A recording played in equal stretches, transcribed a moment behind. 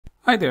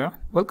Hi there,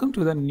 welcome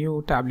to the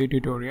new Tableau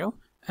tutorial,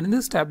 and in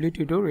this Tableau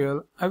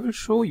tutorial I will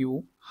show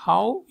you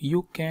how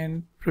you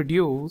can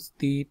produce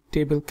the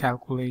table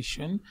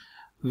calculation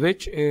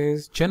which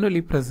is generally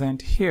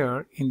present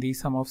here in the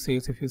sum of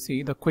sales. If you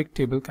see the quick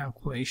table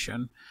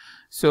calculation,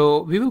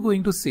 so we will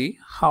going to see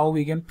how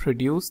we can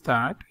produce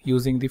that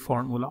using the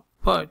formula.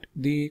 But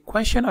the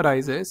question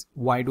arises,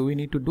 why do we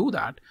need to do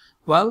that?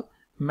 Well,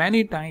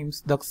 many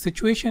times the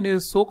situation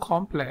is so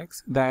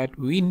complex that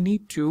we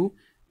need to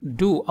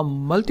do a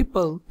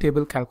multiple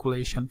table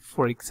calculation.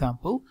 For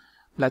example,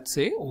 let's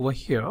say over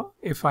here,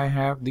 if I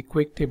have the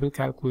quick table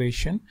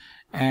calculation,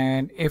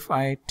 and if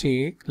I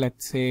take,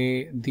 let's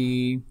say,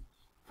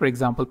 for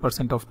example,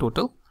 percent of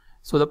total.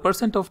 So the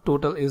percent of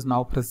total is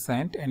now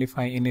present, and if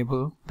I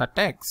enable the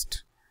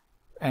text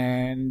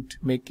and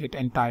make it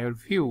entire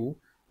view,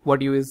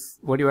 what you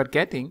are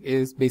getting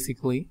is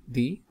basically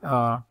the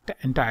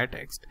entire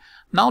text.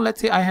 Now let's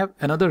say I have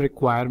another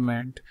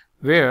requirement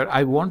where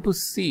I want to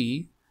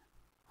see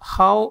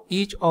how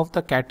each of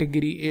the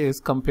category is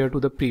compared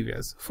to the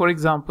previous. For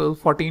example,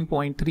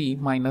 14.3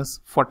 minus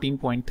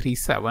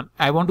 14.37.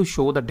 I want to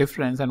show the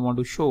difference and want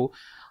to show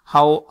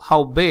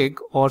how big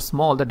or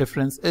small the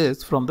difference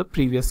is from the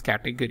previous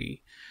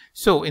category.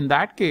 So in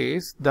that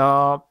case,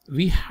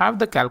 we have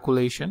the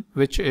calculation,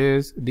 which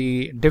is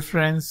the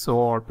difference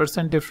or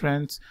percent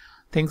difference,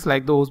 things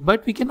like those,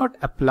 but we cannot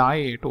apply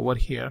it over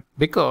here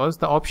because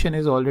the option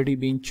is already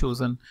being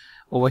chosen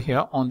over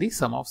here on the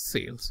sum of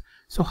sales.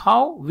 So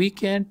how we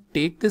can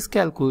take this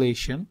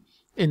calculation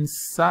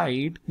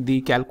inside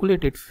the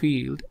calculated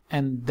field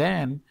and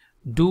then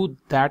do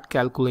that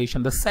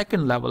calculation, the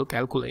second level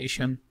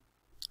calculation.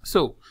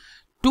 So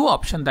two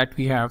options that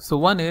we have. So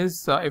one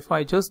is if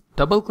I just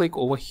double click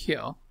over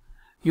here,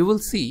 you will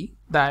see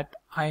that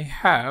I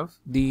have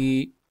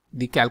the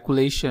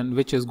calculation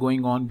which is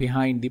going on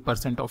behind the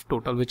percent of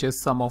total, which is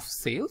sum of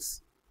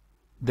sales,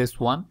 this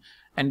one,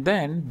 and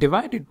then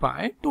divided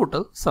by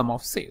total sum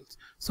of sales.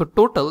 So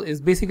total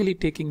is basically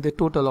taking the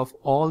total of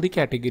all the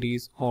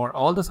categories or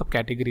all the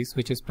subcategories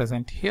which is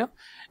present here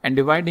and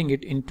dividing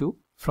it into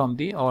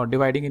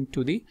dividing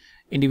into the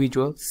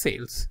individual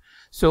sales.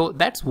 So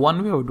that's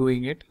one way of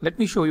doing it. Let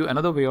me show you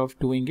another way of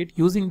doing it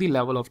using the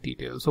level of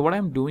detail. So what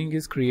I'm doing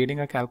is creating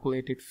a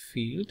calculated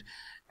field,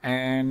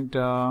 and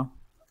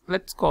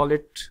let's call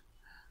it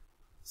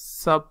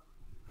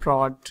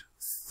subproduct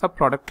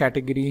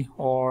category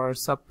or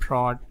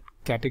subprod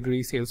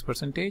category sales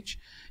percentage.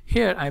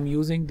 Here I'm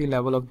using the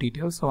level of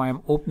detail, so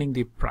I'm opening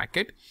the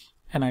bracket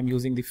and I'm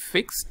using the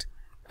fixed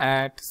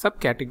at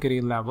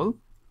subcategory level.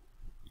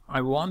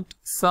 I want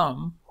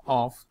sum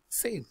of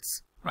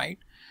sales, right?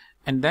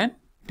 And then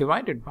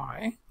divided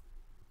by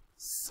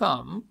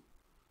sum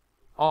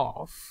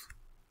of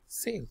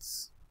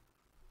sales.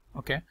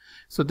 Okay,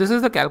 so this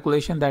is the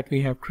calculation that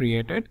we have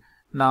created.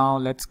 Now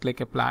let's click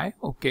apply.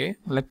 Okay,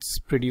 let's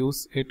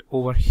produce it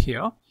over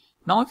here.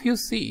 Now if you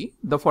see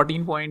the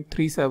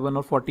 14.37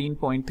 or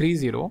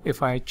 14.30,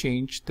 if I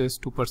change this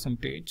to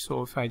percentage,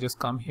 so if I just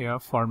come here,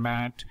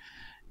 format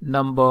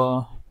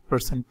number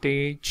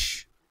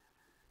percentage,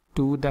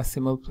 2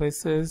 decimal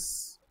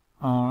places.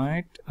 All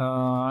right,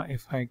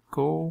 if I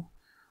go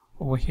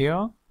over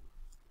here,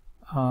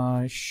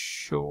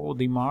 show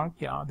the mark,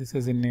 yeah, this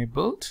is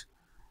enabled,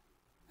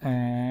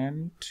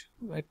 and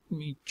let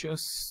me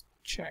just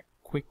check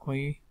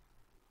quickly.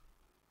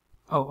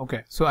 Oh,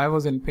 okay, so I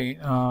was in pane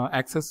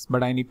access,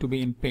 but I need to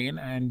be in pane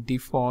and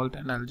default,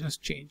 and I'll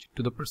just change it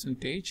to the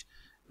percentage.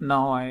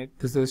 Now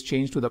this is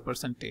changed to the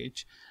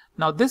percentage.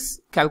 Now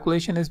this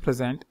calculation is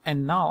present,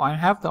 and now I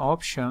have the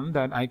option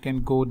that I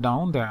can go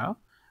down there,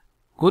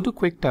 go to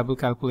quick table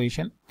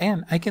calculation,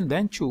 and I can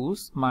then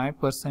choose my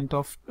percent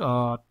of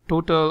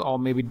total or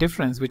maybe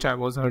difference, which I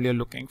was earlier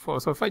looking for.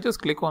 So if I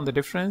just click on the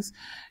difference,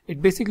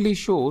 it basically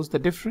shows the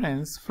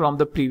difference from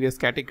the previous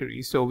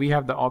category. So we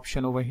have the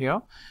option over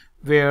here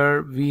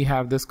where we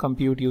have this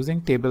compute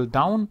using table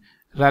down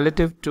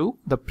relative to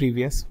the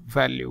previous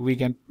value. We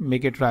can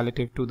make it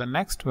relative to the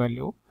next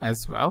value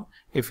as well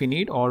if we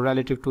need, or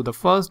relative to the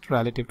first,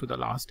 relative to the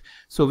last.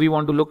 So we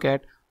want to look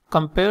at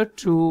compared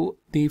to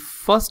the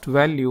first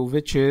value,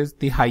 which is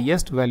the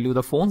highest value,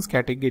 the phones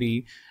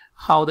category,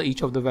 how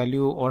each of the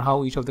value or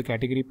how each of the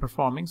category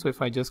performing. So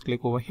if I just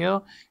click over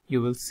here,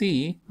 you will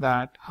see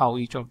that how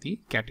each of the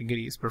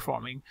category is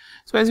performing.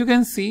 So as you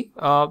can see,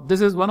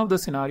 this is one of the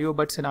scenario,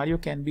 but scenario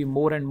can be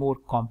more and more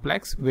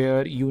complex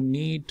where you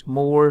need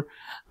more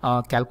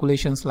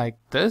calculations like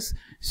this.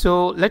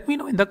 So let me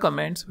know in the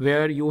comments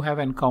where you have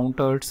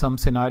encountered some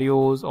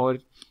scenarios or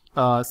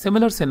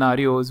similar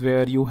scenarios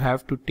where you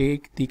have to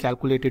take the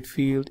calculated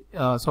field,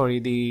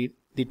 the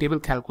table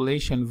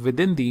calculation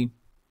within the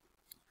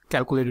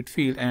calculated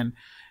field and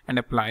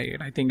apply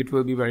it. I think it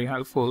will be very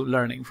helpful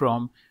learning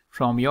from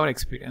your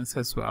experience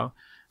as well.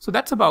 So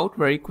that's about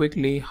very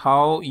quickly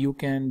how you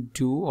can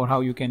do or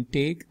how you can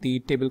take the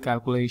table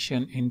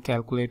calculation in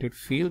calculated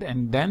field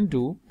and then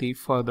do the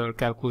further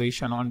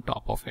calculation on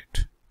top of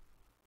it.